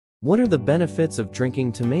What are the benefits of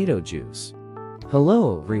drinking tomato juice?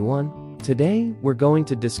 Hello everyone. Today, we're going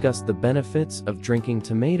to discuss the benefits of drinking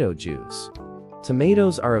tomato juice.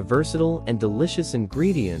 Tomatoes are a versatile and delicious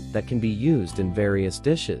ingredient that can be used in various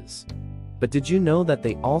dishes. But did you know that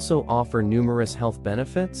they also offer numerous health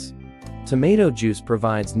benefits? Tomato juice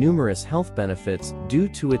provides numerous health benefits due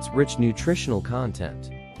to its rich nutritional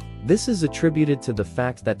content. This is attributed to the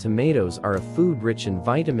fact that tomatoes are a food rich in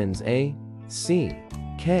vitamins A, C,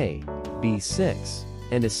 K, B6,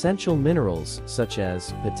 and essential minerals such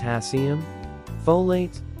as potassium,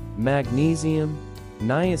 folate, magnesium,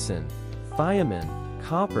 niacin, thiamin,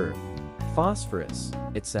 copper, phosphorus,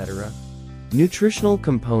 etc. Nutritional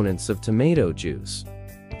components of tomato juice.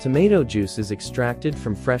 Tomato juice is extracted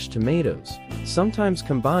from fresh tomatoes, sometimes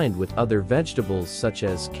combined with other vegetables such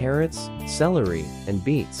as carrots, celery, and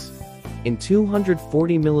beets. In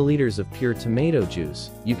 240 milliliters of pure tomato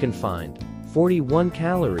juice, you can find 41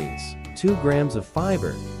 calories, 2 grams of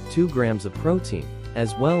fiber, 2 grams of protein,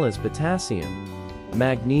 as well as potassium,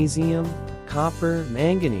 magnesium, copper,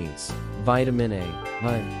 manganese, vitamin A,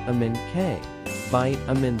 vitamin K,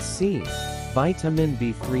 vitamin C, vitamin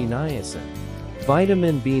B3 niacin,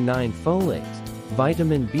 vitamin B9 folate,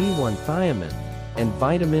 vitamin B1 thiamin, and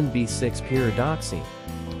vitamin B6 pyridoxine.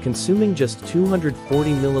 Consuming just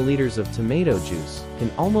 240 milliliters of tomato juice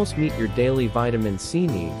can almost meet your daily vitamin C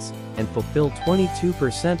needs and fulfill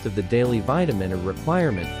 22% of the daily vitamin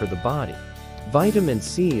requirement for the body. Vitamin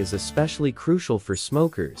C is especially crucial for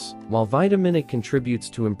smokers, while vitamin A contributes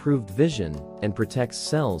to improved vision and protects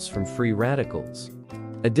cells from free radicals.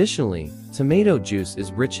 Additionally, tomato juice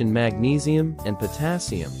is rich in magnesium and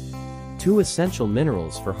potassium, two essential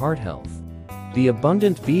minerals for heart health. The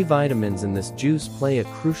abundant B vitamins in this juice play a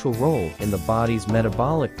crucial role in the body's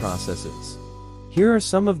metabolic processes. Here are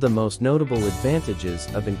some of the most notable advantages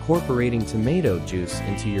of incorporating tomato juice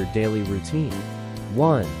into your daily routine.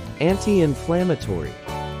 1. Anti-inflammatory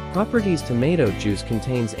properties. Tomato juice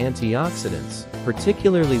contains antioxidants,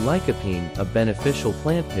 particularly lycopene, a beneficial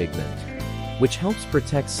plant pigment, which helps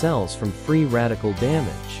protect cells from free radical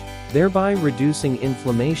damage, thereby reducing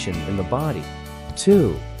inflammation in the body.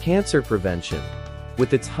 2. Cancer prevention.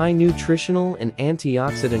 With its high nutritional and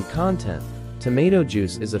antioxidant content, tomato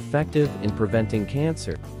juice is effective in preventing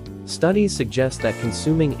cancer. Studies suggest that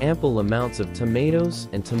consuming ample amounts of tomatoes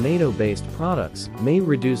and tomato-based products may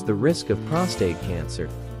reduce the risk of prostate cancer.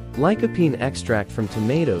 Lycopene extract from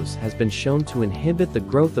tomatoes has been shown to inhibit the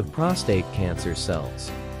growth of prostate cancer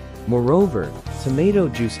cells. Moreover, tomato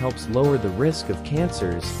juice helps lower the risk of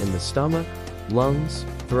cancers in the stomach, lungs,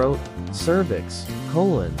 throat, cervix,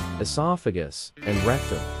 colon, esophagus, and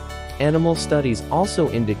rectum. Animal studies also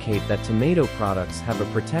indicate that tomato products have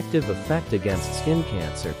a protective effect against skin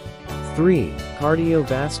cancer. 3.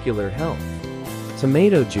 Cardiovascular health.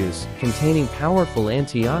 Tomato juice, containing powerful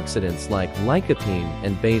antioxidants like lycopene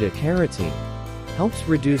and beta-carotene, helps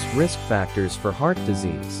reduce risk factors for heart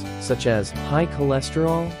disease, such as high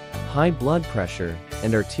cholesterol, high blood pressure,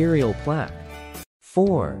 and arterial plaque.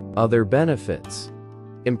 4. Other benefits.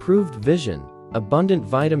 Improved vision. Abundant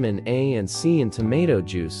vitamin A and C in tomato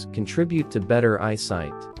juice contribute to better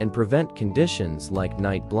eyesight and prevent conditions like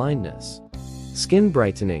night blindness. Skin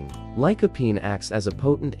brightening. Lycopene acts as a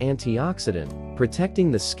potent antioxidant, protecting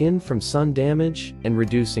the skin from sun damage and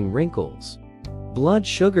reducing wrinkles. Blood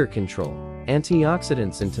sugar control.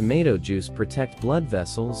 Antioxidants in tomato juice protect blood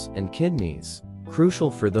vessels and kidneys, crucial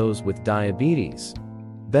for those with diabetes.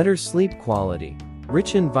 Better sleep quality.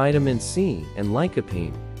 Rich in vitamin C and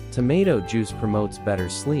lycopene, tomato juice promotes better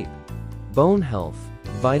sleep. Bone health.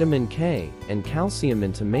 Vitamin K and calcium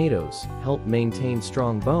in tomatoes help maintain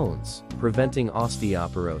strong bones, preventing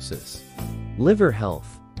osteoporosis. Liver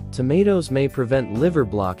health. Tomatoes may prevent liver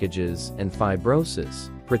blockages and fibrosis,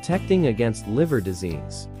 protecting against liver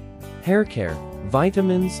disease. Hair care.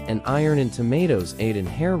 Vitamins and iron in tomatoes aid in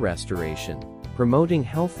hair restoration, promoting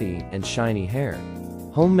healthy and shiny hair.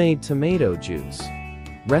 Homemade tomato juice.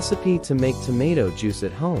 Recipe to make tomato juice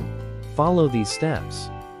at home. Follow these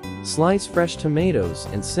steps. Slice fresh tomatoes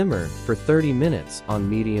and simmer for 30 minutes on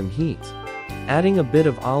medium heat. Adding a bit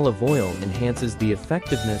of olive oil enhances the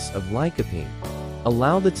effectiveness of lycopene.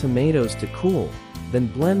 Allow the tomatoes to cool, then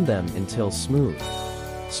blend them until smooth.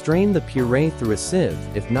 Strain the puree through a sieve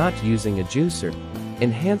if not using a juicer.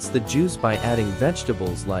 Enhance the juice by adding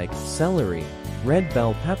vegetables like celery, red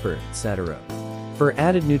bell pepper, etc. for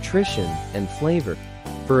added nutrition and flavor.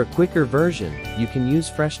 For a quicker version, you can use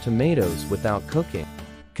fresh tomatoes without cooking.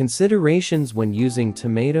 Considerations when using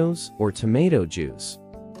tomatoes or tomato juice.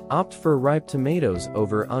 Opt for ripe tomatoes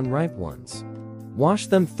over unripe ones. Wash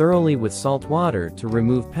them thoroughly with salt water to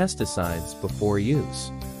remove pesticides before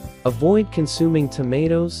use. Avoid consuming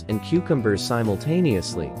tomatoes and cucumbers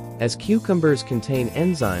simultaneously, as cucumbers contain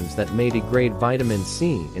enzymes that may degrade vitamin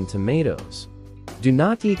C in tomatoes. Do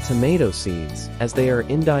not eat tomato seeds, as they are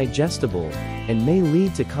indigestible and may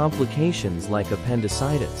lead to complications like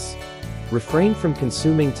appendicitis. Refrain from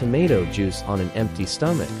consuming tomato juice on an empty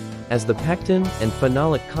stomach, as the pectin and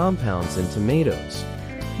phenolic compounds in tomatoes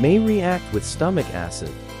may react with stomach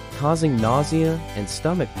acid, causing nausea and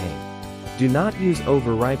stomach pain. Do not use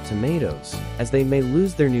overripe tomatoes, as they may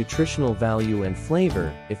lose their nutritional value and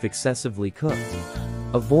flavor if excessively cooked.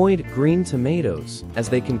 Avoid green tomatoes, as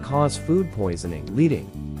they can cause food poisoning, leading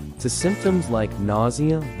to symptoms like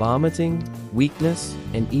nausea, vomiting, weakness,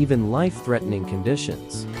 and even life-threatening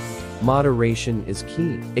conditions. Moderation is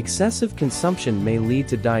key. Excessive consumption may lead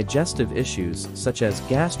to digestive issues such as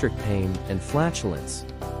gastric pain and flatulence.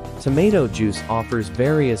 Tomato juice offers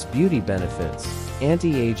various beauty benefits,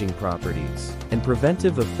 anti-aging properties, and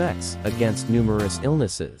preventive effects against numerous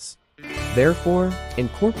illnesses. Therefore,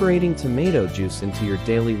 incorporating tomato juice into your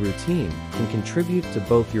daily routine can contribute to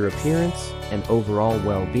both your appearance and overall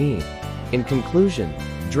well-being. In conclusion,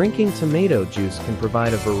 drinking tomato juice can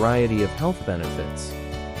provide a variety of health benefits,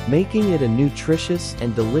 making it a nutritious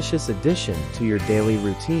and delicious addition to your daily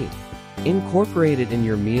routine. Incorporate it in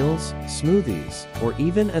your meals, smoothies, or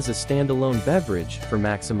even as a standalone beverage for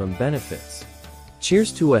maximum benefits.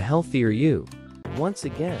 Cheers to a healthier you. Once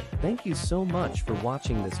again, thank you so much for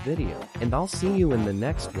watching this video, and I'll see you in the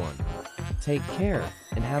next one. Take care,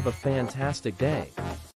 and have a fantastic day.